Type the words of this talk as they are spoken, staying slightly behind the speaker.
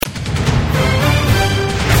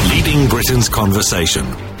Britain's conversation.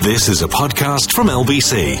 This is a podcast from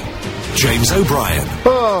LBC. James O'Brien.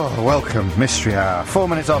 Oh, welcome. Mystery Hour. 4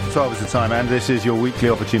 minutes after 12 is the time, and this is your weekly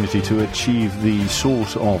opportunity to achieve the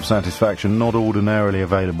sort of satisfaction not ordinarily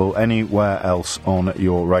available anywhere else on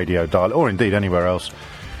your radio dial, or indeed anywhere else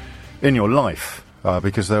in your life.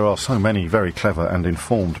 Because there are so many very clever and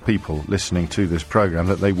informed people listening to this programme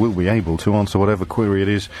that they will be able to answer whatever query it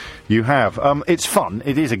is you have. It's fun.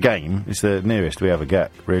 It is a game. It's the nearest we ever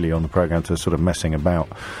get, really, on the programme to sort of messing about.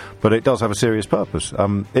 But it does have a serious purpose.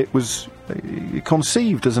 It was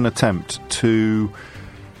conceived as an attempt to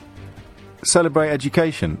celebrate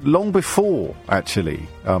education long before, actually.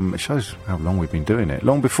 It shows how long we've been doing it.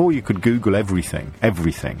 Long before you could Google everything.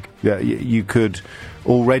 Yeah, you could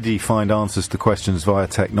already find answers to questions via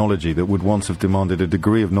technology that would once have demanded a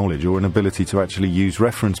degree of knowledge or an ability to actually use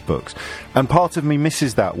reference books. And part of me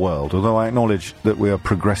misses that world. Although I acknowledge that we are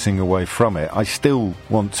progressing away from it, I still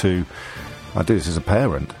want to, I do this as a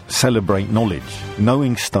parent, celebrate knowledge.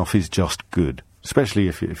 Knowing stuff is just good. Especially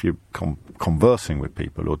if you're conversing with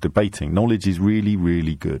people or debating. Knowledge is really,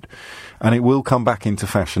 really good. And it will come back into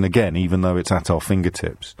fashion again, even though it's at our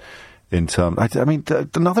fingertips.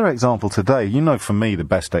 Another example today, for me, the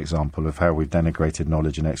best example of how we've denigrated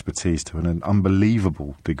knowledge and expertise to an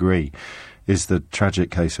unbelievable degree is the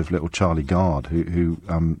tragic case of little Charlie Gard, who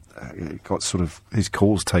got sort of his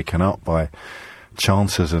cause taken up by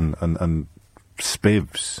chancers and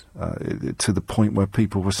spivs to the point where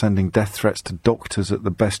people were sending death threats to doctors at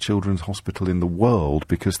the best children's hospital in the world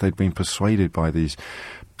because they'd been persuaded by these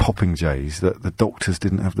poppingjays that the doctors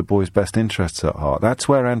didn't have the boy's best interests at heart. That's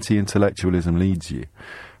where anti-intellectualism leads you.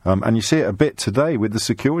 And you see it a bit today with the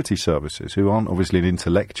security services, who aren't obviously an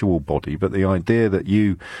intellectual body, but the idea that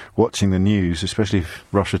you, watching the news, especially if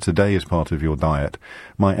Russia Today is part of your diet,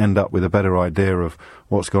 might end up with a better idea of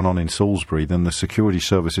what's gone on in Salisbury than the security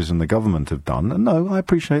services and the government have done. And no, I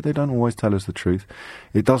appreciate they don't always tell us the truth.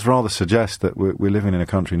 It does rather suggest that we're living in a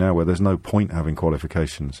country now where there's no point having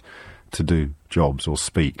qualifications to do jobs or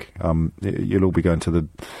speak. You'll all be going to the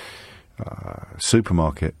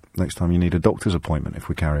supermarket next time you need a doctor's appointment if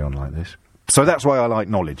we carry on like this. So that's why I like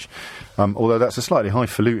knowledge. Although that's a slightly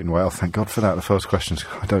highfalutin way. Oh, thank God for that. The first questions,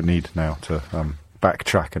 I don't need now to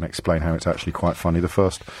backtrack and explain how it's actually quite funny. The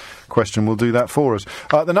first question will do that for us.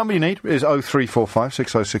 The number you need is 0345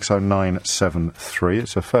 6060 973.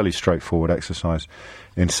 It's a fairly straightforward exercise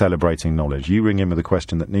in celebrating knowledge. You ring in with a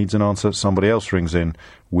question that needs an answer. Somebody else rings in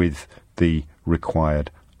with the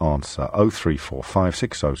required answer. 0345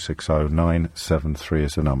 6060 973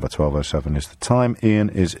 is the number. 12:07 is the time. Ian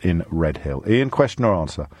is in Redhill. Ian, question or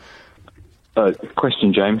answer?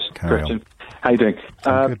 Question, James. Question. How you doing?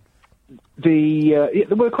 Good.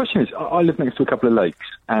 The question is, I live next to a couple of lakes,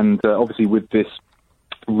 and obviously with this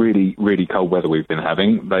really, really cold weather we've been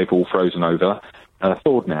having, they've all frozen over,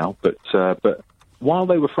 thawed now, but while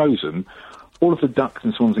they were frozen, all of the ducks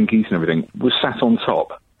and swans and geese and everything was sat on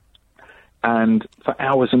top. And for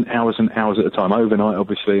hours and hours and hours at a time, overnight,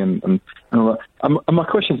 obviously, and all that. And my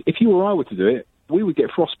question is, if you or I were to do it, we would get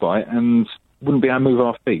frostbite and wouldn't be able to move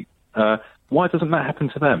our feet. Why doesn't that happen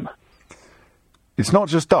to them? It's not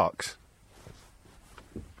just ducks.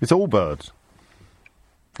 It's all birds.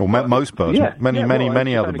 Or most birds. Yeah,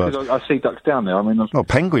 many other birds. I see ducks down there.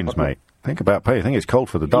 Penguins, mate. Think about penguins. I think it's cold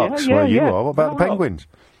for the ducks where you are. What about the penguins?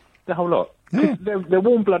 The whole lot. Yeah. They're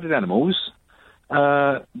warm-blooded animals.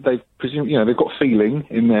 They've got feeling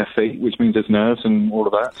in their feet, which means there's nerves and all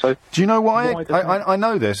of that. So, do you know why? I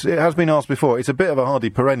know this. It has been asked before. It's a bit of a hardy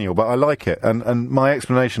perennial, but I like it. And my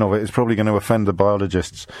explanation of it is probably going to offend the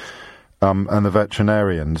biologists and the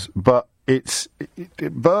veterinarians. But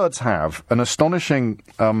birds have an astonishing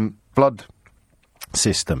blood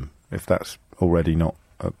system, if that's already not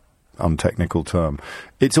untechnical term.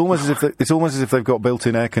 It's almost as if they've got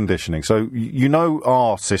built-in air conditioning. So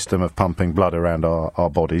our system of pumping blood around our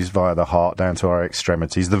bodies via the heart down to our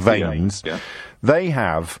extremities, the veins. Yeah. They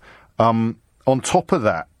have on top of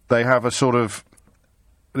that, they have a sort of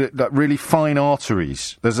really fine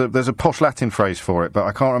arteries. There's a posh Latin phrase for it, but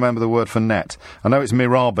I can't remember the word for net. I know it's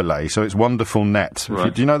mirabile, so it's wonderful net.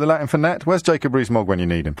 Right. Do you know the Latin for net? Where's Jacob Rees-Mogg when you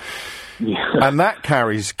need him? Yeah. And that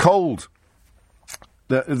carries cold.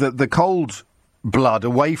 The cold blood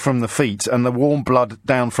away from the feet and the warm blood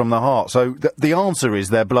down from the heart. So the answer is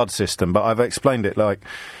their blood system, but I've explained it like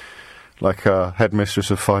a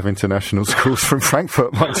headmistress of 5 international schools from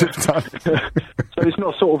Frankfurt might have done. So it's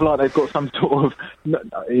not sort of like they've got some sort of,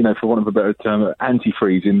 for want of a better term,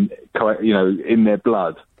 antifreeze in their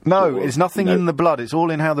blood. No, it's nothing in the blood. It's all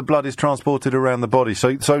in how the blood is transported around the body.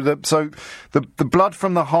 So the blood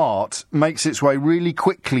from the heart makes its way really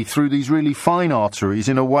quickly through these really fine arteries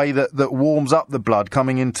in a way that warms up the blood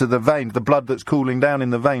coming into the veins, the blood that's cooling down in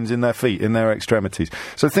the veins in their feet, in their extremities.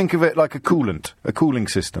 So think of it like a coolant, a cooling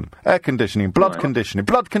system, air conditioning, blood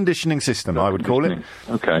conditioning system, I would call it.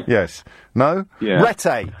 Okay. Yes. No? Yeah.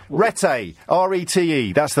 Rete,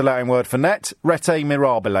 R-E-T-E, that's the Latin word for net. Rete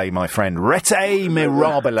mirabile, my friend. Rete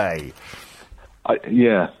mirabile. So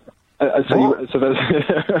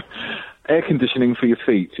that's air conditioning for your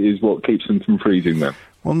feet is what keeps them from freezing then?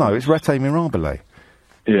 Well, no, it's rete mirabile.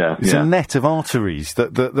 Yeah, it's a net of arteries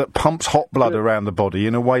that pumps hot blood around the body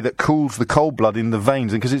in a way that cools the cold blood in the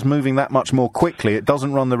veins, and because it's moving that much more quickly, it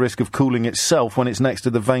doesn't run the risk of cooling itself when it's next to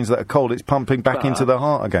the veins that are cold. It's pumping back into the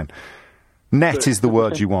heart again. Net is the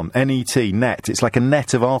word you want. N-E-T, net. It's like a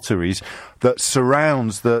net of arteries that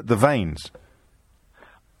surrounds the veins.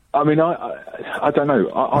 I mean, I don't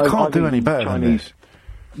know. I can't do any better than this.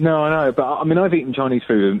 No, I know, but I mean, I've eaten Chinese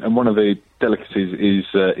food, and one of the delicacies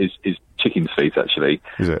is chicken's feet, actually.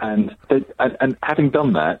 Is it? And having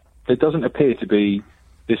done that, there doesn't appear to be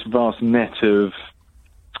this vast net of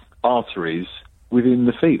arteries within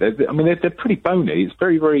the feet. They're pretty bony. It's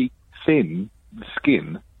very, very thin, the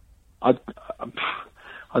skin. I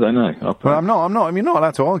don't know. Well, I'm not. I mean, you're not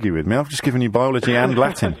allowed to argue with me. I've just given you biology and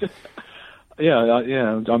Latin. I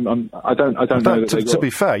don't know. To be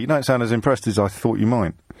fair, you don't sound as impressed as I thought you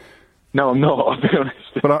might. No, I'm not. I'll be honest.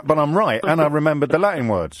 But I'm right, and I remembered the Latin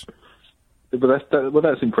words. But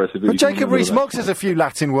that's impressive. But Jacob Rees-Mogg says a few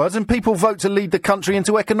Latin words, and people vote to lead the country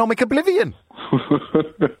into economic oblivion.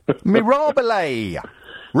 Mirabile,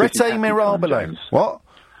 rete mirabile. What?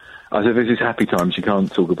 I said, this is happy times. You can't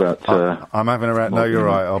talk about... I'm having a round... No, you're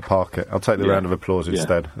right. I'll park it. I'll take the round of applause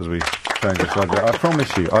instead as we change the subject. I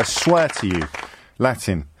promise you, I swear to you,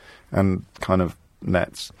 Latin and kind of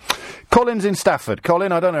nets. Colin's in Stafford.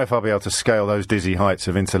 Colin, I don't know if I'll be able to scale those dizzy heights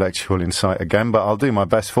of intellectual insight again, but I'll do my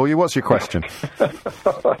best for you. What's your question?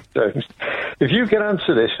 Don't. If you can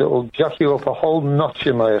answer this, it'll jack you up a whole notch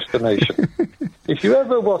in my estimation. If you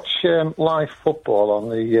ever watch live football on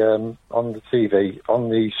the TV, on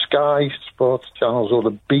the Sky Sports channels or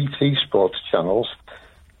the BT Sports channels,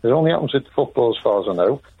 it only happens with football as far as I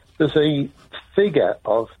know, there's a figure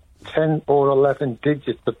of 10 or 11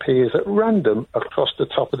 digits appears at random across the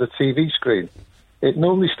top of the TV screen. It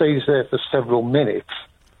normally stays there for several minutes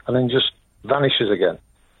and then just vanishes again.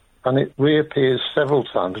 And it reappears several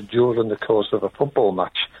times during the course of a football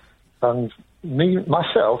match. And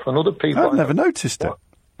myself and other people... I've never noticed it.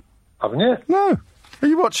 Haven't you? No. Are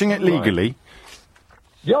you watching it legally?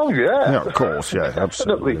 Oh, yeah. Yeah, of course, yeah,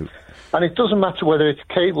 absolutely. And it doesn't matter whether it's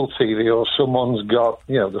cable TV or someone's got,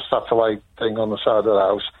 the satellite thing on the side of the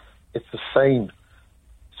house. It's the same.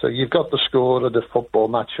 So you've got the score of the football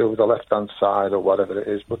match over the left-hand side or whatever it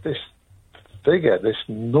is, but this figure, this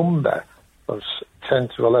number of 10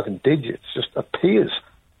 to 11 digits just appears.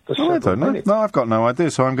 I don't know. No, I've got no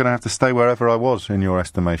idea, so I'm going to have to stay wherever I was, in your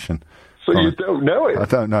estimation. So you don't know it? I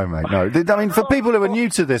don't know, mate, no. I mean, for people who are new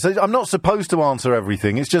to this, I'm not supposed to answer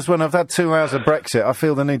everything. It's just when I've had 2 hours of Brexit, I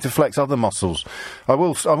feel the need to flex other muscles. I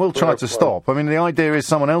will try to stop. I mean, the idea is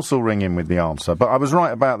someone else will ring in with the answer, but I was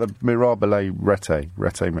right about the mirabile rete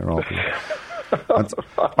mirabile. And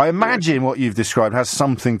I imagine what you've described has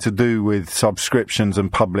something to do with subscriptions and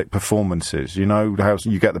public performances. You know, how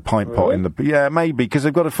you get the pint pot in the... Yeah, maybe, because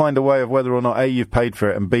they've got to find a way of whether or not, A, you've paid for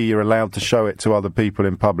it, and B, you're allowed to show it to other people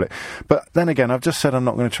in public. But then again, I've just said I'm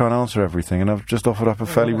not going to try and answer everything, and I've just offered up a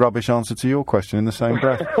fairly rubbish answer to your question in the same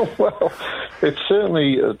breath. Well, it's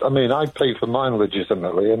certainly... I pay for mine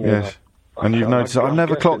legitimately. Yes. And you've noticed... I've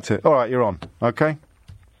never clocked it. All right, you're on. OK?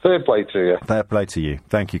 Fair play to you. Fair play to you.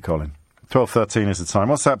 Thank you, Colin. 12:13 is the time.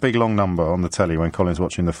 What's that big long number on the telly when Colin's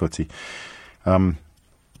watching the footy?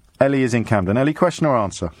 Ellie is in Camden. Ellie, question or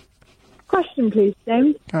answer? Question, please,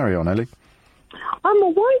 James. Carry on, Ellie.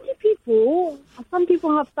 Why do some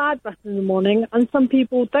people have bad breath in the morning and some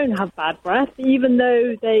people don't have bad breath, even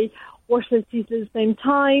though they wash their teeth at the same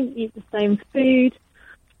time, eat the same food?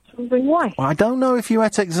 Wondering why. Well, I don't know if you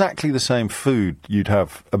ate exactly the same food, you'd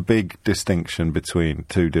have a big distinction between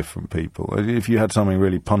two different people. If you had something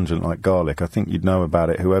really pungent like garlic, I think you'd know about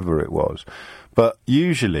it, whoever it was. But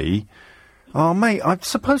usually... Oh, mate, I'm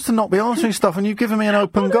supposed to not be answering stuff, and you've given me an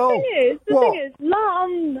open goal. The thing is,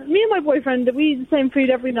 me and my boyfriend, we eat the same food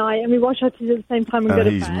every night, and we wash our teeth at the same time and go to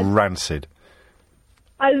bed. He's rancid.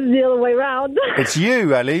 It's the other way round. It's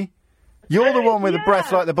you, Ellie. You're the one with the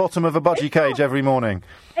breath like the bottom of a budgie cage every morning.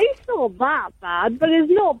 It's not not that bad, but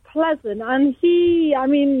it's not pleasant. And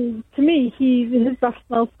to me, his breath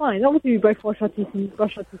smells fine. Obviously, we both brush our teeth in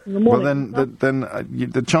the morning. Well, then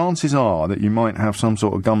the chances are that you might have some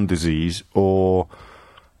sort of gum disease or...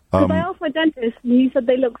 Because I asked my dentist, and he said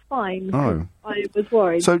they look fine. Oh. I was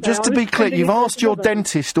worried. So just to be clear, you've asked your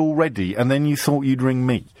dentist already, and then you thought you'd ring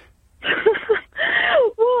me?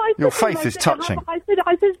 Your faith is touching. I said,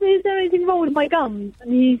 is there anything wrong with my gums?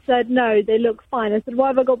 And he said, no, they look fine. I said, why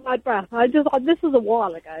have I got bad breath? This was a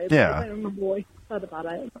while ago. Yeah. I don't remember what he said about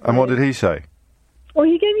it. And what did he say? Well,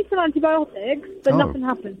 he gave me some antibiotics, but nothing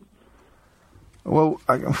happened. Well,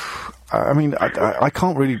 I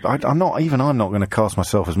can't really... I'm not going to cast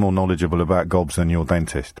myself as more knowledgeable about gobs than your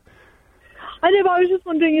dentist. I know, but I was just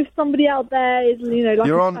wondering if somebody out there is, like...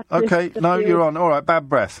 You're on? Okay, no, you're on. All right, bad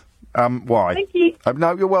breath. Why? Thank you.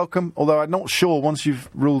 No, you're welcome. Although I'm not sure, once you've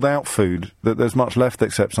ruled out food, that there's much left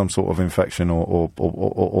except some sort of infection or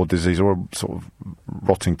disease or a sort of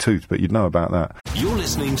rotting tooth, but you'd know about that. You're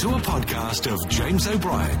listening to a podcast of James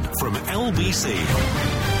O'Brien from LBC.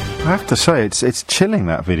 I have to say, it's chilling,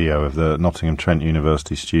 that video of the Nottingham Trent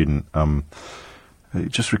University student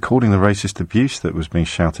just recording the racist abuse that was being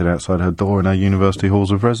shouted outside her door in her university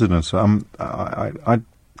halls of residence. I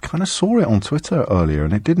kind of saw it on Twitter earlier,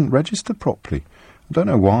 and it didn't register properly. I don't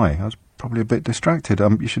know why. I was probably a bit distracted.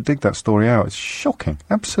 You should dig that story out. It's shocking.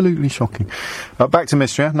 Absolutely shocking. Back to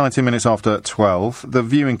Mystery, 19 minutes after 12. The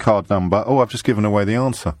viewing card number. Oh, I've just given away the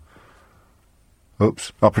answer.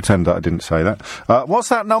 Oops, I'll pretend that I didn't say that. What's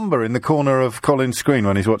that number in the corner of Colin's screen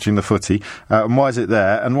when he's watching the footy? And why is it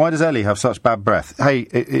there? And why does Ellie have such bad breath? Hey,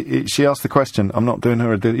 she asked the question. I'm not doing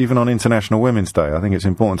her even on International Women's Day. I think it's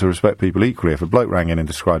important to respect people equally. If a bloke rang in and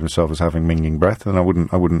described himself as having minging breath, then I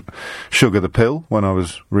wouldn't sugar the pill when I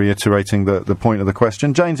was reiterating the point of the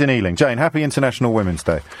question. Jane's in Ealing. Jane, happy International Women's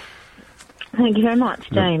Day. Thank you very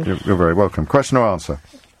much, James. You're very welcome. Question or answer?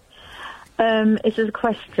 It's a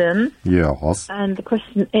question. Yes. And the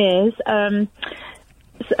question is,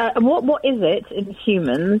 what is it in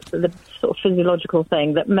humans, the sort of physiological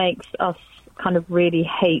thing, that makes us kind of really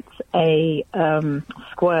hate a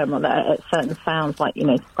squirm or at certain sounds, like,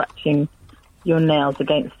 scratching your nails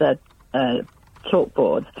against a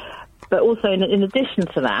chalkboard? But also, in addition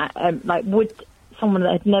to that, would someone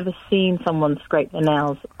that had never seen someone scrape their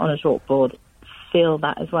nails on a chalkboard feel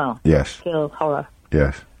that as well? Yes. Feel horror?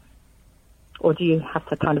 Yes. Or do you have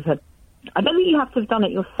to I don't think you have to have done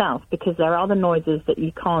it yourself, because there are other noises that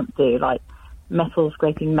you can't do, like metal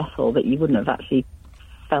scraping metal, that you wouldn't have actually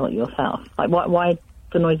felt yourself. Like, why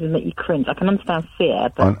the noises make you cringe? I can understand fear,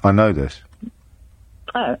 but... I know this.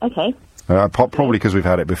 Oh, okay. Probably because we've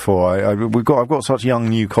had it before. I've got such young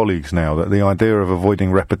new colleagues now that the idea of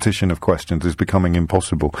avoiding repetition of questions is becoming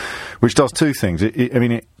impossible, which does two things.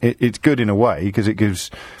 It's good in a way, because it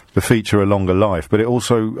gives the feature a longer life, but it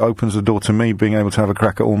also opens the door to me being able to have a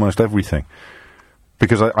crack at almost everything,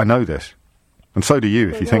 because I know this, and so do you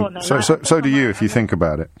if you think. So do you if you think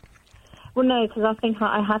about it. Well, no, because I think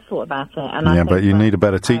I have thought about it, and but you need a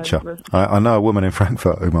better teacher. I know a woman in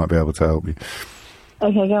Frankfurt who might be able to help you.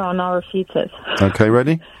 Okay, go on, I'll refute it. Okay,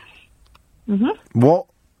 ready? Mm-hmm. What,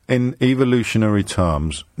 in evolutionary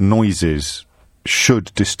terms, noises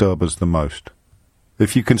should disturb us the most?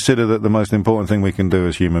 If you consider that the most important thing we can do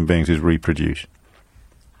as human beings is reproduce.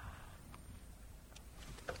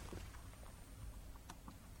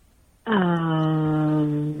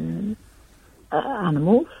 Animals?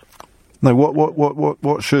 No,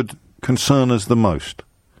 what should concern us the most?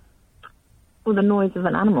 Well, the noise of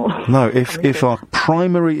an animal. No, if our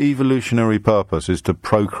primary evolutionary purpose is to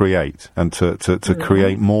procreate and to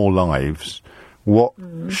create more lives, what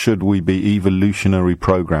should we be evolutionary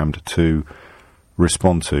programmed to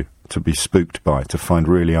respond to be spooked by, to find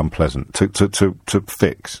really unpleasant, to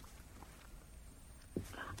fix?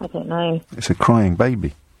 I don't know. It's a crying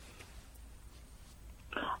baby.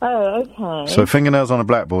 Oh, okay. So fingernails on a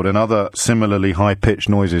blackboard and other similarly high-pitched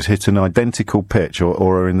noises hit an identical pitch or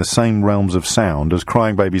are in the same realms of sound as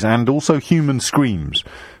crying babies and also human screams.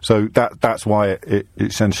 So that's why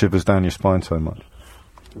it sends shivers down your spine so much.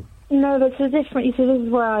 No, that's a different... You see, this is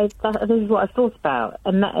what I thought about,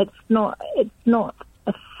 and that it's not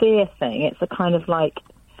a fear thing. It's a kind of like...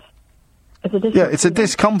 It's a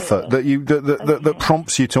discomfort that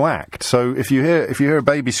prompts you to act. So if you hear a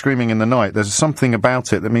baby screaming in the night, there's something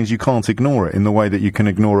about it that means you can't ignore it in the way that you can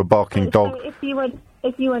ignore a barking dog. So if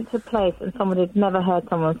you went to a place and someone had never heard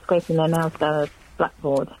someone scraping their nails down a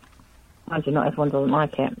blackboard, mind you, not everyone doesn't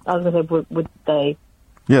like it. I was going to say, would they?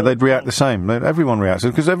 Yeah, they'd react the same. Everyone reacts,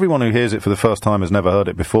 because everyone who hears it for the first time has never heard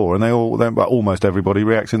it before, and almost everybody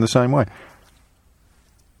reacts in the same way.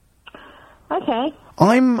 Okay.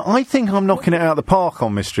 I think I'm knocking it out of the park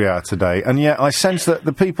on Mystery Hour today, and yet I sense that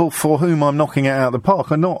the people for whom I'm knocking it out of the park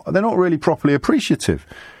they're not really properly appreciative.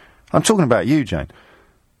 I'm talking about you, Jane.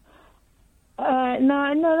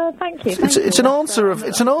 No, thank you. It's an answer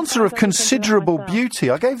of considerable beauty.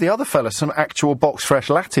 I gave the other fella some actual box fresh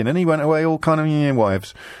Latin, and he went away all kind of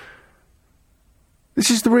wives. This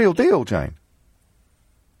is the real deal, Jane.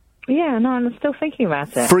 Yeah, no, I'm still thinking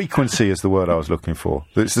about it. Frequency is the word I was looking for.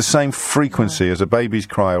 It's the same frequency as a baby's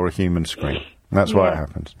cry or a human scream. That's why it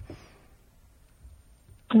happens.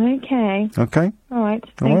 Okay. Okay. All right.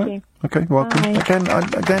 Thank you. Okay. Welcome. Again,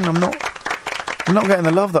 I'm not getting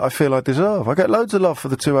the love that I feel I deserve. I get loads of love for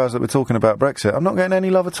the 2 hours that we're talking about Brexit. I'm not getting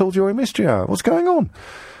any love at all during Mystery Hour. What's going on?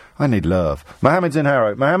 I need love. Mohammed's in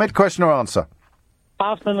Harrow. Mohammed, question or answer?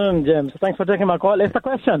 Afternoon, James. Thanks for taking my call. It's a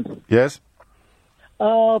question. Yes.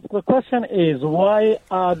 The question is, why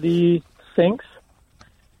are the sinks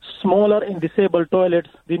smaller in disabled toilets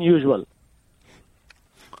than usual?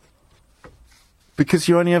 Because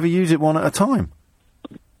you only ever use it one at a time.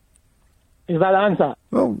 Is that the answer?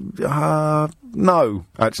 Well, no.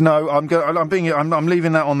 I'm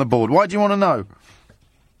leaving that on the board. Why do you want to know?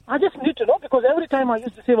 I just need to know, because every time I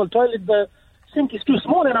use disabled toilet, the sink is too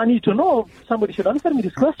small, and I need to know. Somebody should answer me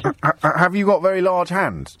this question. Have you got very large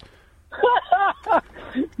hands?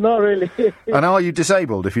 Not really. And are you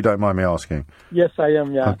disabled, if you don't mind me asking? Yes, I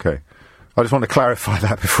am, yeah. Okay. I just want to clarify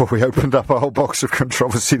that before we opened up a whole box of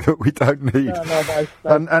controversy that we don't need.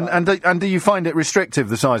 And do you find it restrictive,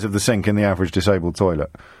 the size of the sink in the average disabled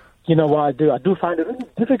toilet? You know what I do? I do find it really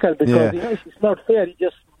difficult, because it's not fair. You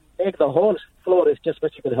just make the whole floor is just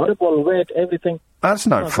basically horrible, wet, everything. That's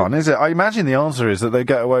no fun, is it? I imagine the answer is that they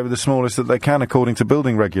get away with the smallest that they can according to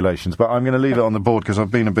building regulations, but I'm going to leave it on the board because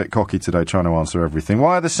I've been a bit cocky today trying to answer everything.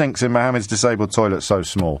 Why are the sinks in Mohammed's disabled toilet so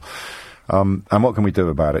small? And what can we do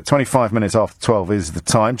about it? 25 minutes after 12 is the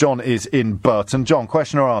time. John is in Burton. John,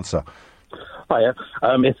 question or answer? Hiya.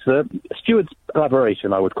 It's a steward's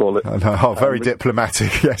collaboration, I would call it. Very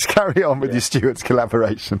diplomatic. Yes, carry on with your steward's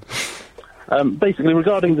collaboration. Basically,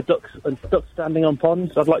 regarding the ducks standing on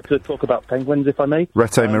ponds, I'd like to talk about penguins, if I may.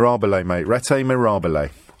 Rete mirabile, mate. Rete mirabile.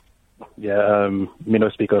 Yeah, me no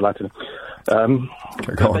speako Latin.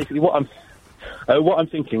 Basically, what I'm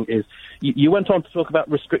thinking is, you went on to talk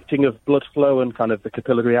about restricting of blood flow and kind of the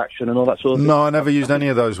capillary action and all that sort of thing. No, I never used any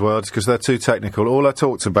of those words because they're too technical. All I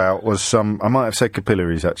talked about was some, I might have said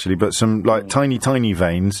capillaries actually, but some tiny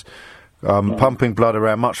veins pumping blood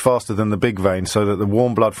around much faster than the big veins so that the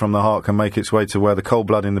warm blood from the heart can make its way to where the cold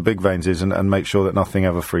blood in the big veins is and make sure that nothing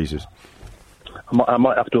ever freezes. I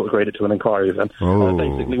might have to upgrade it to an inquiry then. Oh,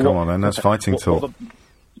 come on then, that's fighting talk.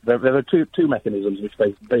 There are two mechanisms which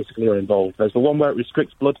basically are involved. There's the one where it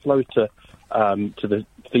restricts blood flow to the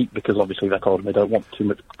feet because obviously they're cold and they don't want too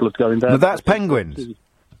much blood going there. No, that's penguins.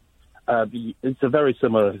 It's a very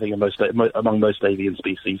similar thing among most avian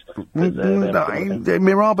species.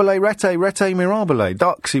 Mirabile, rete mirabile.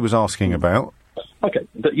 Ducks he was asking about. Okay,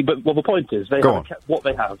 but the point is, what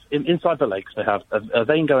they have inside the legs, they have a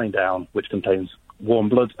vein going down which contains warm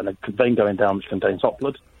blood and a vein going down which contains hot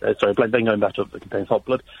blood. A vein going back up that contains hot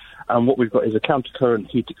blood. And what we've got is a countercurrent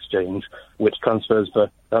heat exchange which transfers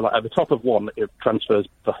at the top of one, it transfers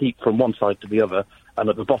the heat from one side to the other, and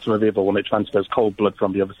at the bottom of the other one, it transfers cold blood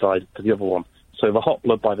from the other side to the other one. So the hot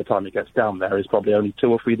blood, by the time it gets down there, is probably only 2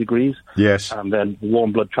 or 3 degrees. Yes. And then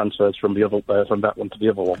warm blood transfers from the other from that one to the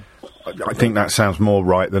other one. I think that sounds more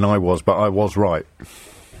right than I was, but I was right.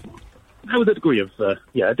 With a degree of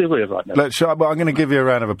rightness. I'm going to give you a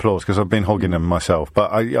round of applause because I've been hogging them myself. But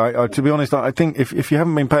I to be honest, I think if you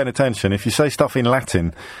haven't been paying attention, if you say stuff in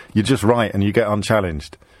Latin, you're just right and you get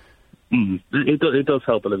unchallenged. It does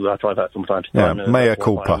help a little. I try that sometimes. Yeah, mea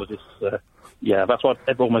culpa. Yeah, that's why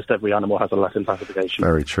almost every animal has a Latin classification.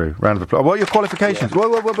 Very true. Round of applause. What are your qualifications? Yeah.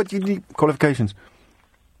 What do you need qualifications?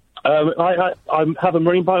 I have a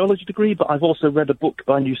marine biology degree, but I've also read a book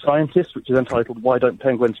by a new scientist, which is entitled "Why Don't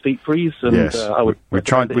Penguins' Feet Freeze?" And, yes, we've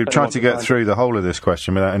tried to get through the whole of this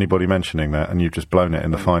question without anybody mentioning that, and you've just blown it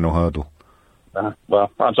in the final hurdle.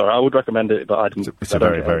 Well, I'm sorry. I would recommend it, but I didn't. It's a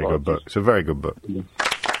very good book. It's a very good book. Yeah.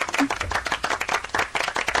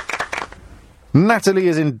 Natalie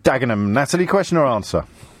is in Dagenham. Natalie, question or answer?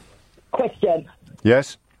 Question.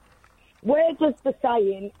 Yes? Where does the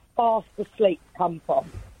saying fast asleep come from?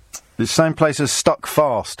 The same place as stuck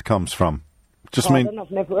fast comes from.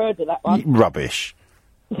 I've never heard of that one. Rubbish.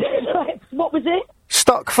 What was it?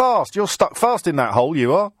 Stuck fast. You're stuck fast in that hole,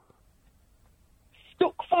 you are.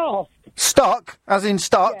 Stuck fast? Stuck, as in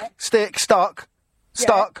stuck, yeah. Stick, stuck,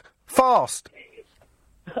 stuck, fast.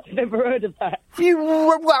 I've never heard of that.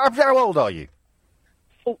 How old are you?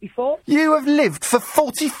 44. You have lived for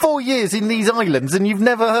 44 years in these islands and you've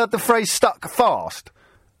never heard the phrase stuck fast?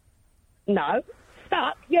 No.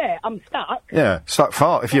 Stuck? Yeah, I'm stuck. Yeah, stuck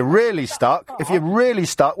fast. If you're really stuck,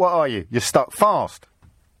 what are you? You're stuck fast.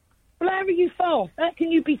 Well, how are you fast? How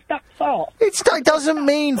can you be stuck fast? It doesn't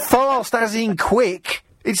mean fast as in quick.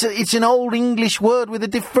 It's an old English word with a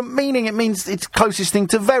different meaning. It means it's closest thing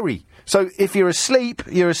to very. So if you're asleep,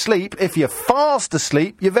 you're asleep. If you're fast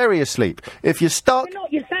asleep, you're very asleep. If you're stuck... You're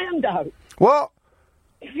not, you're soundo. What?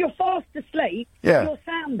 If you're fast asleep, yeah. You're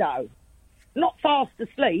soundo. Not fast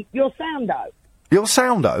asleep, you're soundo. You're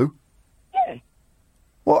soundo? Yeah.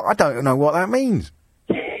 Well, I don't know what that means.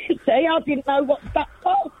 See, I didn't know what stuck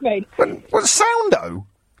fast meant. What's soundo?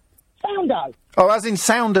 Soundo. Oh, as in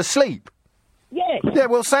sound asleep? Yes. Yeah,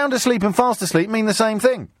 well, sound asleep and fast asleep mean the same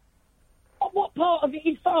thing. What part of it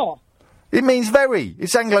is fast? It means very.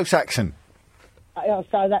 It's Anglo-Saxon.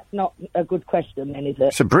 So that's not a good question, then, is it?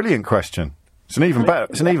 It's a brilliant question. It's an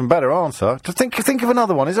even better answer. Just think of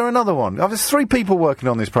another one. Is there another one? There's 3 people working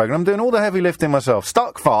on this programme. I'm doing all the heavy lifting myself.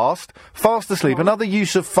 Stuck fast, fast asleep. Another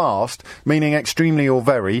use of fast, meaning extremely or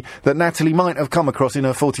very, that Natalie might have come across in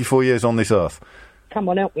her 44 years on this earth. Come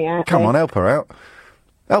on, help me out. Come on, help her out.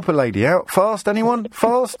 Help a lady out. Fast, anyone?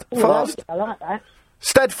 Fast? Fast? I like that.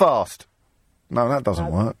 Steadfast. No, that doesn't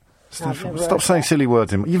work. Stop saying silly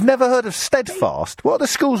words. You've never heard of steadfast? What are the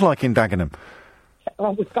schools like in Dagenham?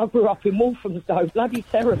 I grew up in Walthamstow. Bloody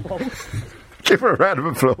terrible. Give her a round of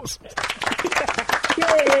applause.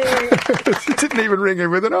 She didn't even ring in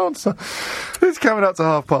with an answer. It's coming up to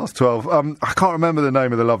 12:30. I can't remember the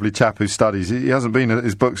name of the lovely chap who studies. He hasn't been at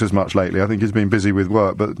his books as much lately. I think he's been busy with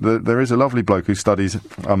work. But there is a lovely bloke who studies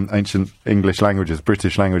ancient English languages,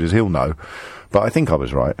 British languages. He'll know. But I think I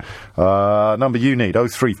was right. Number you need,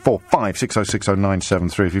 0345 6060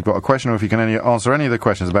 973. If you've got a question or if you can answer any of the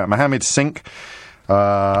questions about Mohammed's sink,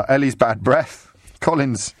 Ellie's bad breath,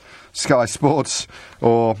 Colin's Sky Sports,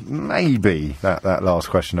 or maybe that last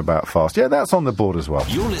question about fast. Yeah, that's on the board as well.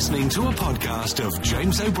 You're listening to a podcast of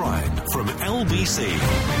James O'Brien from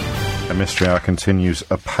LBC. The mystery hour continues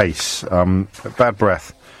apace. Bad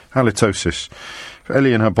breath, halitosis.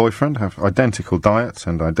 Ellie and her boyfriend have identical diets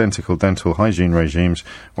and identical dental hygiene regimes.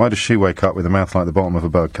 Why does she wake up with a mouth like the bottom of a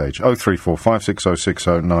birdcage? 0345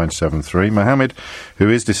 6060 973. Mohammed, who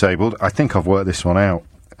is disabled, I think I've worked this one out.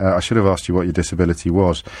 I should have asked you what your disability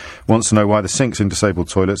was. Wants to know why the sinks in disabled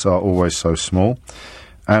toilets are always so small.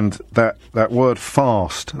 And that word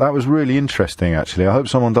fast, that was really interesting, actually. I hope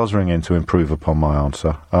someone does ring in to improve upon my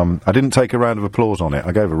answer. I didn't take a round of applause on it.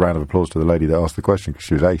 I gave a round of applause to the lady that asked the question because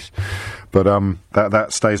she was ace. But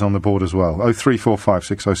that stays on the board as well. 0345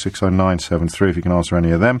 6060 973 if you can answer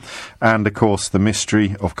any of them. And, of course, the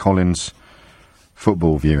mystery of Colin's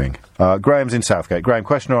football viewing. Graham's in Southgate. Graham,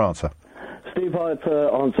 question or answer? Steve Hyatt's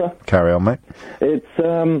answer. Carry on, mate. It's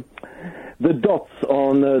the dots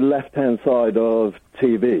on the left-hand side of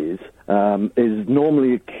TVs is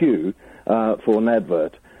normally a cue for an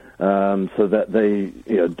advert, so that they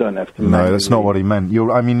don't have to... No, that's not what he meant. You're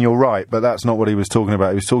right, but that's not what he was talking about.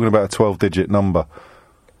 He was talking about a 12-digit number.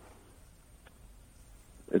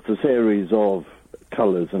 It's a series of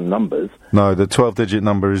colours and numbers. No, the 12-digit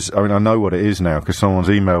number is... I know what it is now, because someone's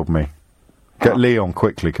emailed me. Get Leon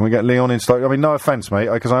quickly. Can we get Leon in Stoke? I mean, no offence, mate,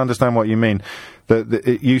 because I understand what you mean. That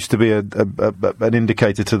it used to be an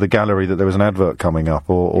indicator to the gallery that there was an advert coming up,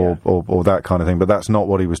 or that kind of thing. But that's not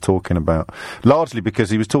what he was talking about. Largely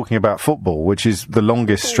because he was talking about football, which is the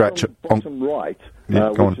longest stretch. On the bottom right,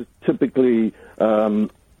 which is typically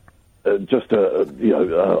just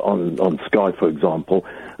on Sky, for example.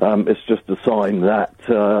 It's just a sign that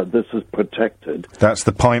this is protected. That's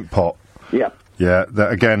the pint pot. Yeah. Yeah,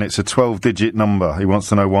 again, it's a 12-digit number. He wants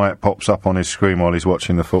to know why it pops up on his screen while he's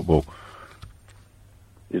watching the football.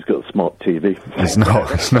 He's got a smart TV. It's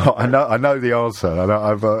not. I know the answer.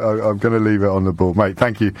 I'm going to leave it on the board. Mate,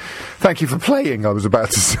 thank you for playing, I was about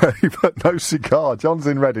to say, but no cigar. John's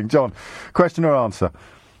in Reading. John, question or answer?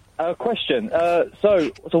 Question.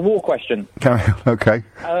 So, it's a war question. Okay.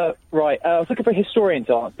 Right, I was looking for a historian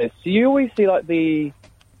to answer this. Do you always see, like, the...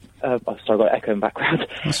 sorry, I've got echo in the background.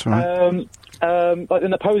 That's right. Like the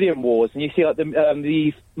Napoleon Wars, and you see like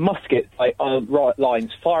the muskets like right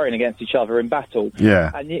lines firing against each other in battle.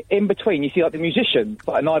 Yeah. And in between, you see like the musicians,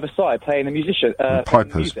 like on either side, playing the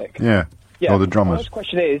pipers. Music. Yeah. Or the drummers. My first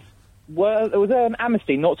question is, was there an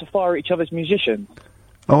amnesty not to fire each other's musicians?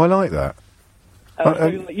 Oh, I like that.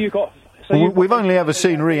 We've only ever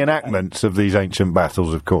seen reenactments of these ancient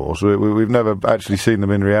battles, of course. We've never actually seen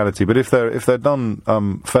them in reality. But if they're done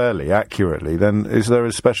fairly accurately, then is there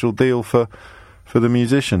a special deal for the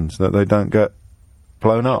musicians that they don't get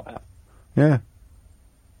blown up? Yeah.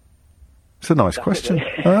 It's a nice question.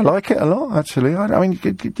 I like it a lot, actually. I mean,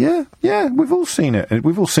 yeah, we've all seen it.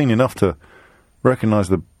 We've all seen enough to recognise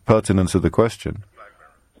the pertinence of the question.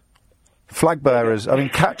 Flag bearers, I mean,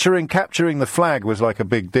 capturing the flag was like a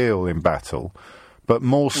big deal in battle, but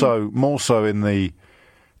more so in the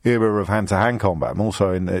era of hand-to-hand combat, more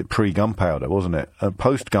so in the pre-gunpowder, wasn't it?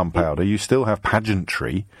 Post-gunpowder, you still have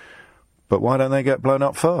pageantry, but why don't they get blown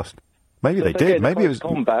up first? Maybe they did. Maybe it was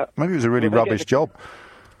a really rubbish job.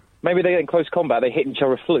 Maybe they get in close combat, they hit each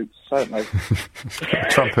other with flutes, don't they?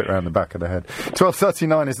 Trumpet round the back of the head.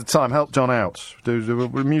 12:39 is the time. Help John out. Do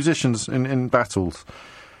musicians in battles.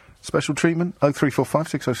 Special treatment? 0345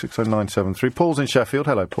 606 0973. Paul's in Sheffield.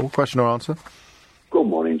 Hello, Paul. Question or answer? Good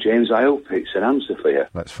morning, James. I hope it's an answer for you.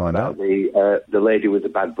 Let's find out. The lady with the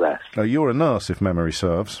bad breath. Oh, you're a nurse, if memory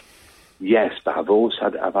serves. Yes, but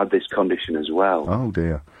I've had this condition as well. Oh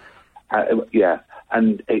dear. Yeah,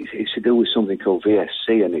 and it's to do with something called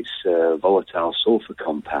VSC, and it's volatile sulfur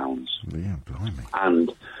compounds. Yeah, blimey.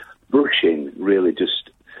 And brushing really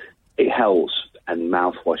it helps, and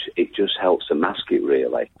mouthwash, it just helps to mask it,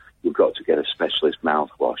 really. You've got to get a specialist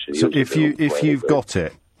mouthwash. So if you've got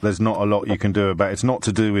it, there's not a lot you can do about it. It's not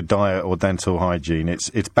to do with diet or dental hygiene. It's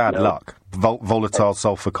bad luck. Volatile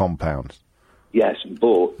sulfur compounds. Yes,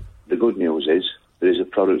 but the good news is there is a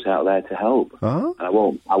product out there to help. Uh-huh.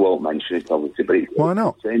 And I won't mention it, obviously, but why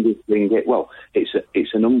not?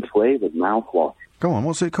 It's an unflavoured mouthwash. Go on,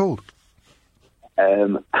 what's it called?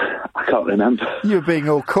 I can't remember. You're being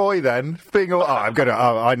all coy then.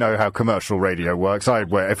 I know how commercial radio works.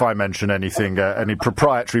 If I mention anything, any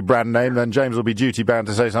proprietary brand name, then James will be duty bound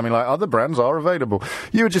to say something like, other brands are available.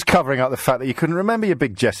 You were just covering up the fact that you couldn't remember your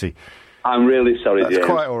big Jessie. I'm really sorry, James. That's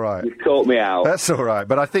quite all right. You've caught me out. That's all right,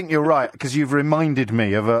 but I think you're right, because you've reminded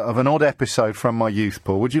me of an odd episode from my youth,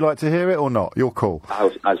 Paul. Would you like to hear it or not? Your call.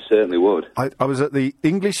 I certainly would. I was at the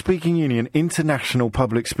English Speaking Union International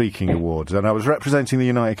Public Speaking Awards, and I was representing the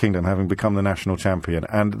United Kingdom, having become the national champion,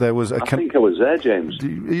 and there was I think I was there, James. Are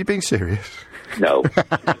you being serious? No.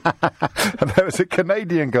 And there was a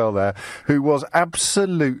Canadian girl there who was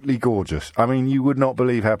absolutely gorgeous. I mean, you would not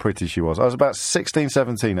believe how pretty she was. I was about 16,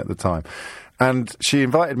 17 at the time. And she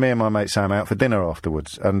invited me and my mate Sam out for dinner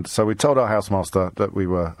afterwards. And so we told our housemaster that we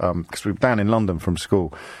were, because we were down in London from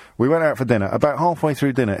school. We went out for dinner. About halfway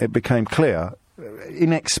through dinner, it became clear,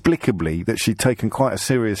 inexplicably, that she'd taken quite a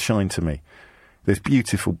serious shine to me. This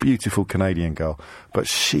beautiful, beautiful Canadian girl. But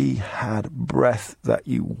she had breath that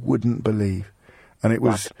you wouldn't believe. And it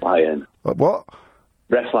was... Lion. What?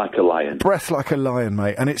 Breath like a lion. Breath like a lion,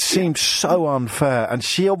 mate. And it seemed so unfair. And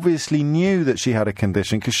she obviously knew that she had a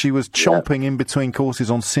condition because she was chomping in between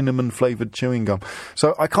courses on cinnamon-flavoured chewing gum.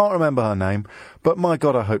 So I can't remember her name, but my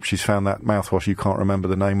God, I hope she's found that mouthwash you can't remember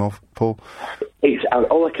the name of, Paul.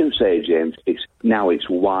 All I can say, James, it's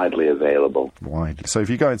widely available. Widely. So if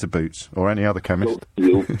you go into Boots or any other chemist...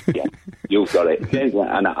 You've got it.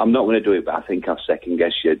 And I'm not going to do it, but I think I'll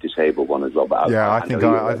second-guess your disabled one as well. But I think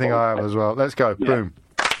I have as well. Let's go. Yeah. Boom.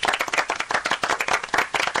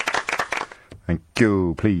 Thank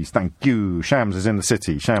you, please. Thank you. Shams is in the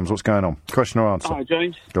city. Shams, what's going on? Question or answer? Hi,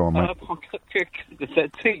 James. Go on, mate.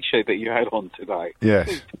 That teacher that you had on today.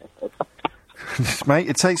 Yes. Mate,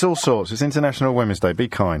 it takes all sorts. It's International Women's Day. Be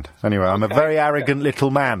kind. Anyway, I'm a very arrogant little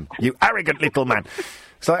man. You arrogant little man.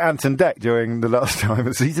 It's like Anton Deck during the last time.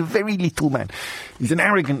 He's a very little man. He's an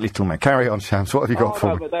arrogant little man. Carry on, Shams. What have you got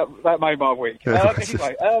for me? That made my week.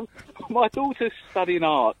 Anyway, my daughter's studying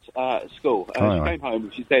art at school. She came home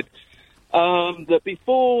and she said that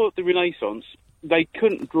before the Renaissance, they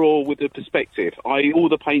couldn't draw with the perspective. All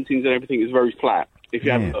the paintings and everything is very flat, if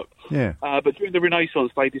you have a look. Yeah. But during the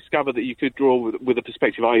Renaissance, they discovered that you could draw with a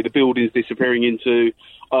perspective, i.e. the buildings disappearing into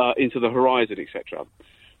the horizon, etc.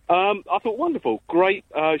 I thought, wonderful, great,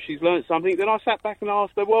 she's learnt something. Then I sat back and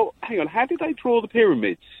asked her, well, hang on, how did they draw the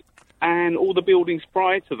pyramids and all the buildings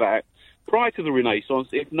prior to the Renaissance,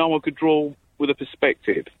 if no one could draw with a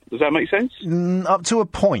perspective? Does that make sense? Up to a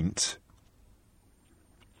point.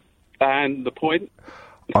 And the point?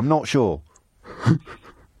 I'm not sure.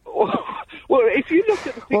 Well, if you look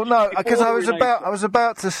at the... Well, no, because I was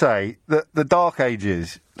about to say that the Dark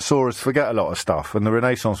Ages saw us forget a lot of stuff, and the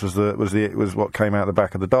Renaissance was what came out the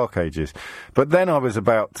back of the Dark Ages. But then I was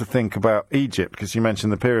about to think about Egypt, because you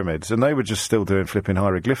mentioned the pyramids, and they were just still doing flipping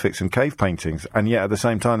hieroglyphics and cave paintings, and yet at the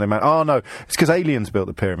same time they meant, oh no, it's because aliens built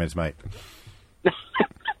the pyramids, mate.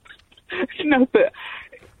 No, but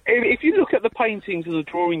if you look at the paintings and the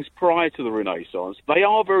drawings prior to the Renaissance, they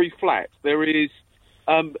are very flat. There is...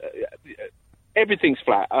 Everything's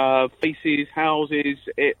flat. Faces, houses,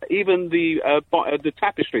 even the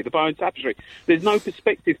tapestry, the bone tapestry. There's no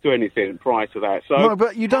perspective to anything prior to that. So no,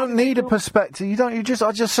 but you don't need a perspective. I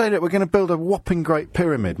just say that we're going to build a whopping great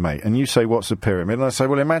pyramid, mate. And you say, what's a pyramid? And I say,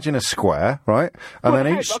 well, imagine a square, right? And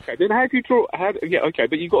then each. Okay, then how do you draw? Okay,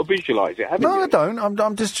 but you've got to visualise it, haven't you? No, I don't.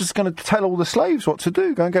 I'm just going to tell all the slaves what to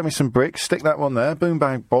do. Go and get me some bricks, stick that one there, boom,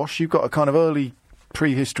 bang, bosh. You've got a kind of early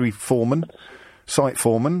prehistory foreman. Site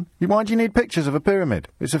foreman. Why do you need pictures of a pyramid?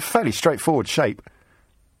 It's a fairly straightforward shape.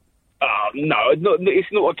 No,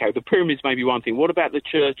 it's not. Okay, the pyramids may be one thing. What about the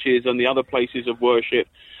churches and the other places of worship?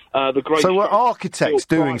 The great. So were architects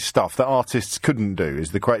doing stuff that artists couldn't do?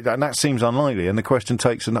 And that seems unlikely. And the question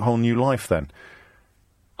takes a whole new life then.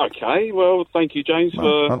 Okay, well, thank you, James.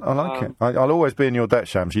 I like it. I'll always be in your debt,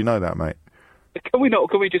 Shams. You know that, mate. Can we not?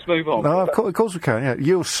 Can we just move on? No, of course we can. Yeah,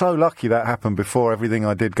 you're so lucky that happened before everything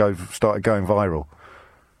I did started going viral.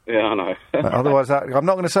 Yeah, I know. Otherwise, I'm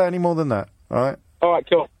not going to say any more than that. All right. All right,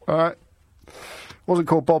 cool. All right. Wasn't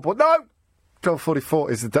called Bob. No.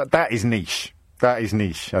 12:44 that is niche. That is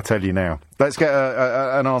niche. I tell you now. Let's get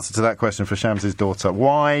an answer to that question for Shams's daughter.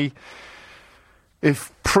 Why?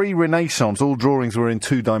 If pre-Renaissance all drawings were in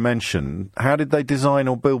 2-dimension, how did they design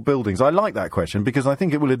or build buildings? I like that question because I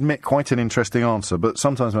think it will admit quite an interesting answer, but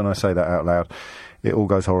sometimes when I say that out loud, it all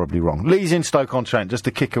goes horribly wrong. Lee's in Stoke-on-Trent, just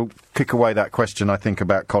to kick away that question, I think,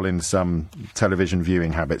 about Colin's television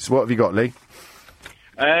viewing habits. What have you got, Lee?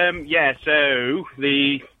 So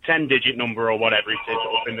the 10-digit number or whatever it is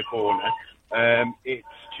up in the corner, it's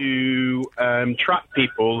to track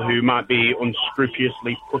people who might be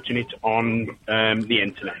unscrupulously putting it on the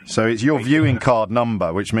internet. So it's your viewing card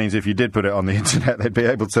number, which means if you did put it on the internet, they'd be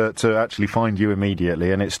able to actually find you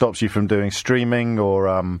immediately, and it stops you from doing streaming or...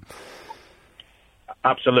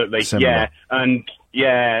 Absolutely, similar. And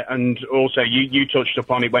also you touched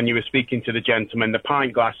upon it when you were speaking to the gentleman, the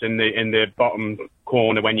pint glass in the bottom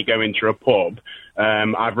corner when you go into a pub.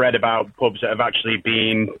 I've read about pubs that have actually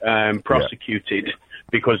been prosecuted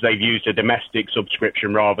because they've used a domestic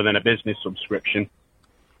subscription rather than a business subscription.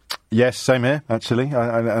 Yes, same here, actually.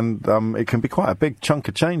 And it can be quite a big chunk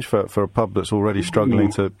of change for a pub that's already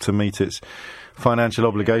struggling to meet its financial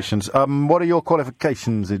obligations. What are your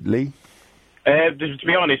qualifications, Lee? To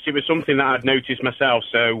be honest, it was something that I'd noticed myself,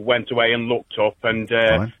 so went away and looked up, and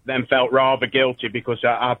then felt rather guilty because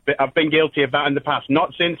I've been guilty of that in the past.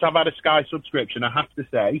 Not since I've had a Sky subscription, I have to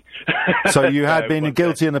say. So you had been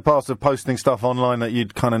guilty in the past of posting stuff online that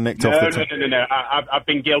you'd kind of nicked off the... No. I've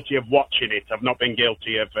been guilty of watching it. I've not been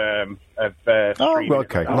guilty of streaming.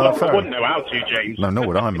 Okay. I wouldn't know how to, James. No, nor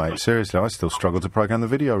would I, mate. Seriously, I still struggle to program the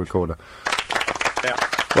video recorder. Yeah.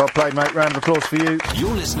 Well played, mate. Round of applause for you.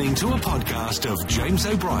 You're listening to a podcast of James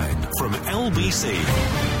O'Brien from LBC.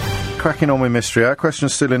 Cracking on with Mystery Hour.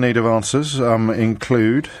 Questions still in need of answers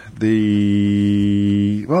include why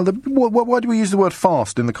do we use the word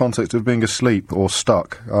fast in the context of being asleep or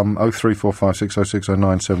stuck?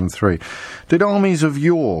 03456060973. Did armies of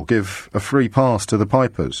yore give a free pass to the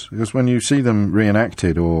pipers? Because when you see them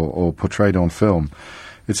reenacted or portrayed on film,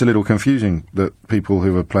 it's a little confusing that people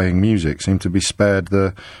who are playing music seem to be spared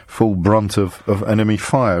the full brunt of enemy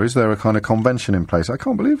fire. Is there a kind of convention in place? I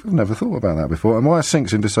can't believe I've never thought about that before. And why are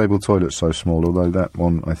sinks in disabled toilets so small? Although that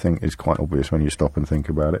one, I think, is quite obvious when you stop and think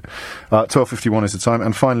about it. 12:51 is the time.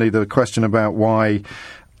 And finally, the question about why,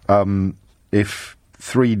 if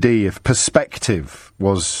 3D, if perspective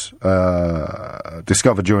was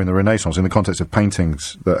discovered during the Renaissance in the context of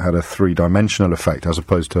paintings that had a 3-dimensional effect as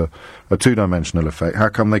opposed to a 2-dimensional effect, how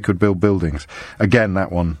come they could build buildings? Again,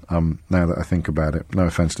 that one, now that I think about it, no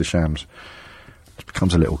offence to Shams, it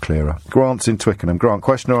becomes a little clearer. Grant's in Twickenham. Grant,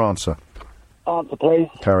 question or answer? Answer, please.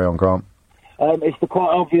 Carry on, Grant. It's the quite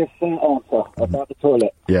obvious answer about the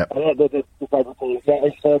toilet. Yeah. The disabled toilet.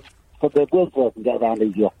 It's for the wheelchair can get around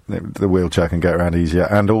easier. The wheelchair can get around easier,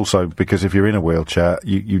 and also because if you're in a wheelchair,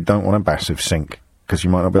 you don't want a massive sink because you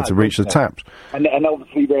might not be able to reach the taps. And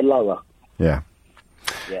obviously they're lower. Yeah.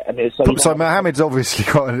 Yeah. And so Mohammed's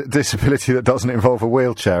obviously got a disability that doesn't involve a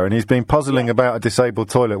wheelchair, and he's been puzzling about a disabled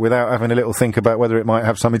toilet without having a little think about whether it might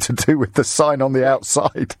have something to do with the sign on the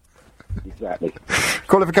outside. Exactly.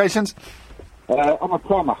 Qualifications? I'm a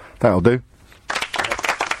plumber. That'll do.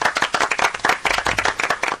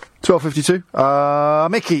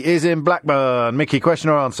 12:52. Mickey is in Blackburn. Mickey,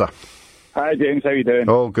 question or answer? Hi, James. How you doing?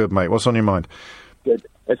 Oh, good, mate. What's on your mind? Good.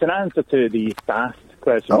 It's an answer to the fast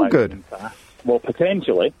question. Oh, good. Well,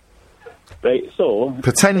 potentially. Right, so...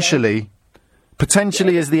 Potentially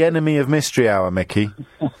is the enemy of Mystery Hour, Mickey.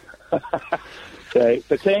 Right,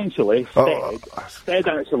 potentially. Said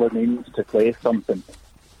actually means to play something.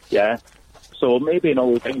 Yeah? So maybe in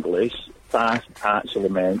Old English, fast actually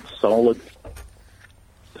meant solid.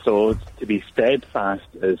 So to be steadfast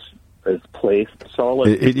is placed solid.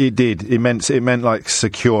 It did. It meant like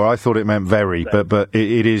secure. I thought it meant very, but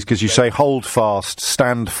it is, because you say hold fast,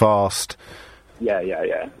 stand fast.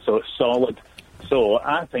 Yeah. So it's solid. So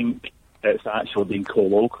I think it's actually been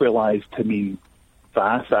colloquialised to mean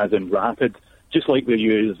fast, as in rapid, just like we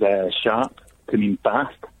use sharp to mean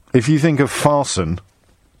fast. If you think of fasten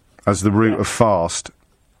as the root of fast,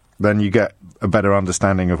 then you get a better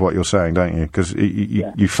understanding of what you're saying, don't you? Because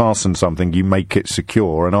you fasten something, you make it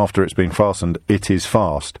secure, and after it's been fastened, it is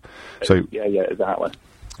fast. So yeah, exactly.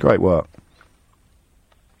 Great work.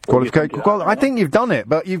 Qualification. I think you've done it,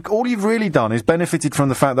 but all you've really done is benefited from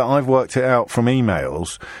the fact that I've worked it out from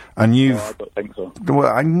emails, and you've. No, I don't think so.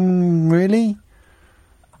 Well, really?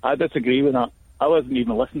 I disagree with that. I wasn't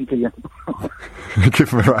even listening to you. Give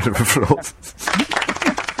him a round of applause.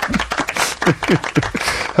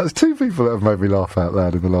 There's two people that have made me laugh out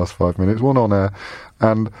loud in the last 5 minutes. One on air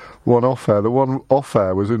and one off air. The one off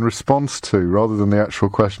air was in response to, rather than the actual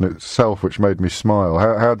question itself, which made me smile.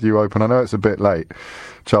 How do you open? I know it's a bit late,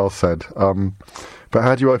 Charles said. But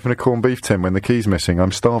how do you open a corned beef tin when the key's missing?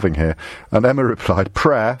 I'm starving here. And Emma replied,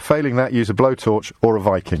 prayer. Failing that, use a blowtorch or a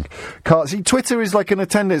Viking. See, Twitter is like an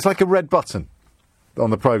attendant. It's like a red button on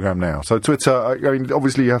the programme now. So Twitter, I mean,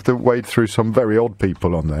 obviously you have to wade through some very odd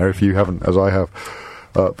people on there if you haven't, as I have,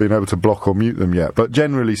 been able to block or mute them yet. But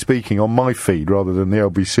generally speaking, on my feed, rather than the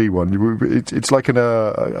LBC one, it's like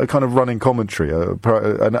a kind of running commentary,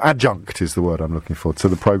 an adjunct is the word I'm looking for, to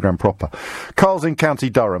the programme proper. Carl's in County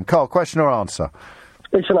Durham. Carl, question or answer?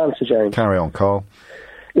 It's an answer, James. Carry on, Carl.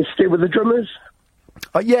 It's still with the drummers?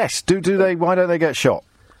 Yes. Do they? Why don't they get shot?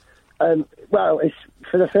 Well, it's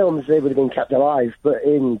for the films, they would have been kept alive, but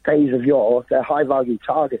in days of yore, they're high-value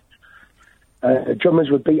targets. Drummers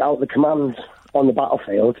would beat out the commands on the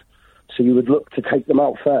battlefield, so you would look to take them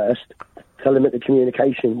out first to limit the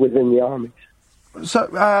communication within the armies. So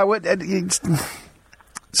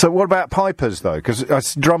what about pipers, though?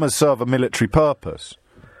 Because drummers serve a military purpose.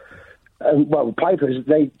 Well, pipers,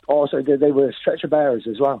 they were stretcher bearers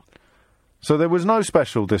as well. So there was no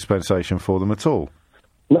special dispensation for them at all?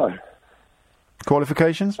 No.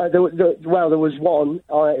 Qualifications? There was one.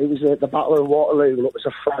 It was at the Battle of Waterloo, and it was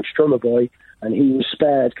a French drummer boy, and he was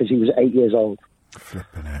spared because he was 8 years old.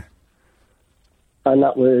 Flipping it. And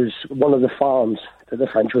that was one of the farms that the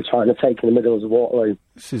French were trying to take in the middle of the Waterloo.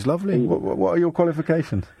 This is lovely. What are your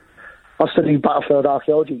qualifications? I studied battlefield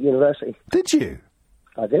archaeology at university. Did you?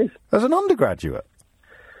 I did. As an undergraduate?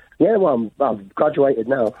 Yeah, well, I'm graduated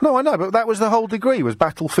now. No, I know, but that was the whole degree, was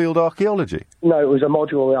battlefield archaeology? No, it was a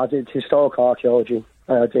module where I did historical archaeology.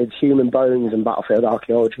 I did human bones and battlefield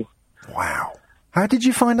archaeology. Wow. How did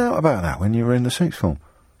you find out about that when you were in the sixth form?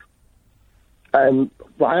 I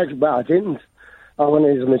didn't. I went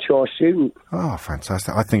as a mature student. Oh,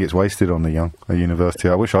 fantastic. I think it's wasted on the young at university.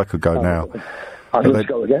 I wish I could go now. I'd love to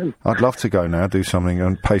go again. I'd love to go now, do something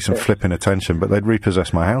and pay some flipping attention, but they'd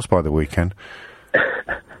repossess my house by the weekend.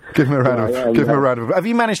 Give him a round of. Have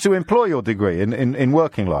you managed to employ your degree in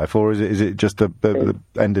working life, or is it just the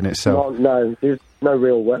end in itself? No, there's no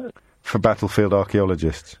real work for battlefield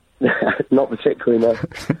archaeologists. Not particularly, no.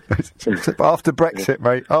 After Brexit,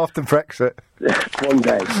 mate. After Brexit. One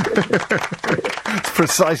day. It's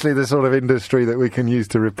precisely the sort of industry that we can use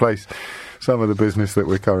to replace some of the business that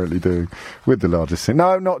we're currently doing with the largest thing.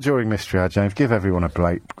 No, not during Mystery Hour, James. Give everyone a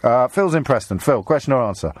break. Phil's in Preston. Phil, question or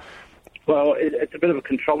answer? Well, it's a bit of a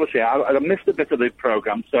controversy. I missed a bit of the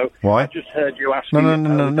programme, so why? I just heard you asking...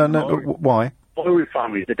 No. Why? Oil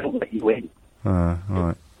refineries, they don't let you in. All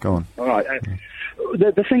right, go on. All right.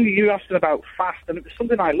 The thing that you asked about fast, and it was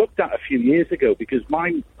something I looked at a few years ago, because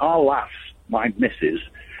our lass, my missus,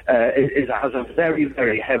 has a very,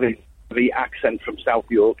 very heavy accent from South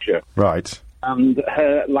Yorkshire. Right. And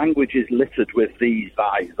her language is littered with these,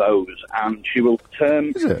 those, and she will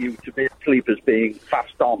term you to be asleep as being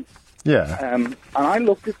fast on. Yeah. And I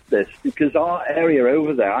looked at this because our area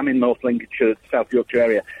over there, I'm in North Lincolnshire, South Yorkshire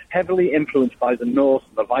area, heavily influenced by the Norse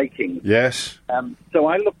and the Vikings. Yes. So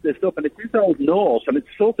I looked this up, and it is Old Norse, and it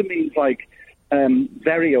sort of means like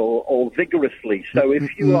very or vigorously. So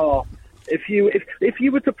if you are, if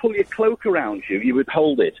you were to pull your cloak around you, you would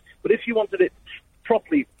hold it. But if you wanted it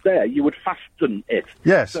properly there, you would fasten it.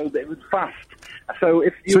 Yes. So that it was fast. So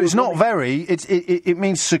it's not very. It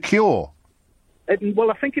means secure.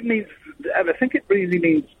 Well, I think it really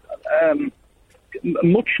means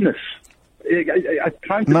muchness.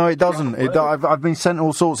 No, it doesn't. I've been sent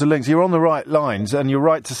all sorts of links. You're on the right lines, and you're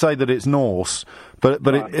right to say that it's Norse. But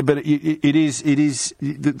it is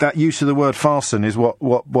that use of the word fasten is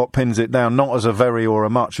what pins it down, not as a very or a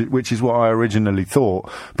much, which is what I originally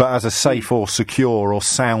thought, but as a safe or secure or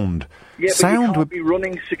sound. Yeah, sound but you can't be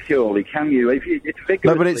running securely, can you? If it's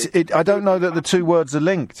vigorously... No, but I don't know that the two words are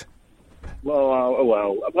linked.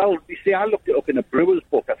 Well, you see, I looked it up in a brewer's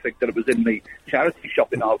book. I think that it was in the charity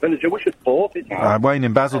shop in our village. I wish I'd bought it now. Wayne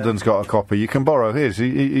in Basildon's got a copy. You can borrow his.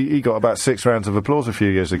 He got about 6 rounds of applause a few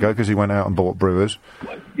years ago because he went out and bought Brewers.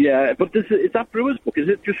 Yeah, but is that brewer's book? Is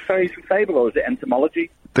it just phrase for fable or is it entomology?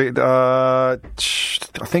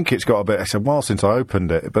 I think it's got a bit. It's a while since I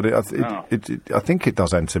opened it, but I think it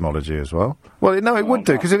does entomology as well. Well, no, it would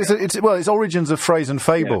do because it's origins of phrase and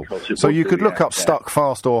fable. Yeah, so you could look up stuck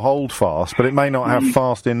fast or hold fast, but it may not have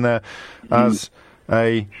fast in there as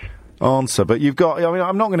a answer. But you've got. I mean,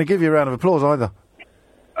 I'm not going to give you a round of applause either.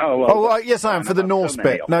 Oh, well. Yes, I am for the Norse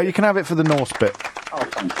bit. No, you can have it for the Norse bit. Oh,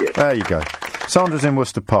 thank you. There you go. Sandra's in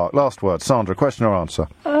Worcester Park. Last word, Sandra. Question or answer?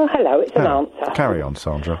 Oh, hello. It's an answer. Carry on,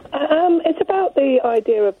 Sandra. It's about the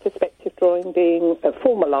idea of perspective drawing being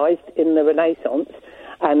formalised in the Renaissance,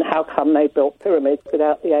 and how come they built pyramids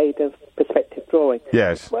without the aid of perspective drawing.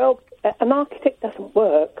 Yes. Well, an architect doesn't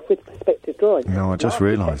work with perspective drawing. No, I just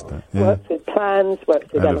realised that. Yeah. Works with plans,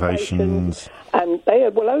 works with elevations, and they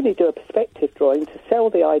will only do a perspective drawing to sell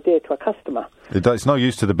the idea to a customer. It's no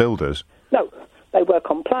use to the builders. No. They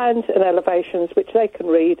work on plans and elevations, which they can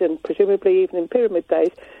read, and presumably even in pyramid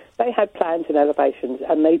days, they had plans and elevations,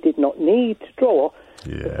 and they did not need to draw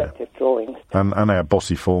perspective drawings. And they had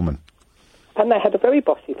bossy foremen. And they had a very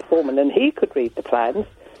bossy foreman, and he could read the plans,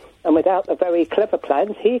 and without the very clever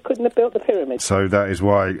plans, he couldn't have built the pyramid. So that is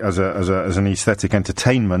why, as an aesthetic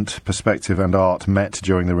entertainment, perspective and art met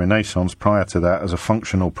during the Renaissance. Prior to that, as a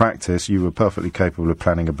functional practice, you were perfectly capable of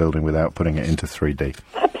planning a building without putting it into 3D.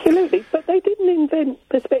 Absolutely, but they didn't invent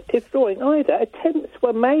perspective drawing either. Attempts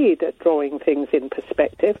were made at drawing things in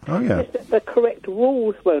perspective. Oh, yeah. Just that the correct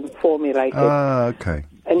rules weren't formulated. Okay.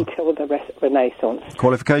 Until the Renaissance.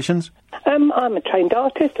 Qualifications? I'm a trained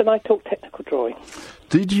artist and I taught technical drawing.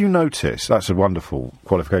 Did you notice, that's a wonderful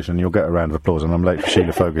qualification, and you'll get a round of applause, and I'm late for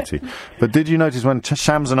Sheila Fogarty, but did you notice when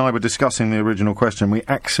Shams and I were discussing the original question, we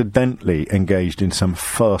accidentally engaged in some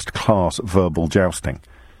first-class verbal jousting?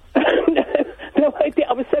 No, I did.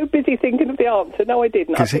 I was so busy thinking of the answer. No, I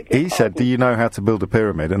didn't. Because he said, do you know how to build a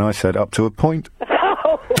pyramid? And I said, up to a point.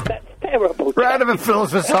 Oh, that's terrible. Round of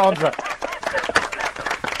applause for Sandra.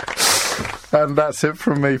 And that's it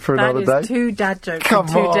from me for another day. That is 2 dad jokes Come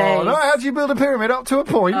in 2 on. days. Oh, how do you build a pyramid? Up to a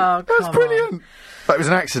point? Oh, that's brilliant. That was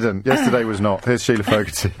an accident. Yesterday was not. Here's Sheila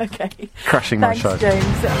Fogarty. Okay. Crashing my show. Thanks,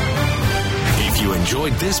 James. If you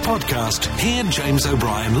enjoyed this podcast, hear James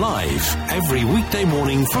O'Brien live every weekday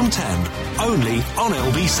morning from 10, only on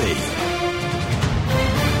LBC.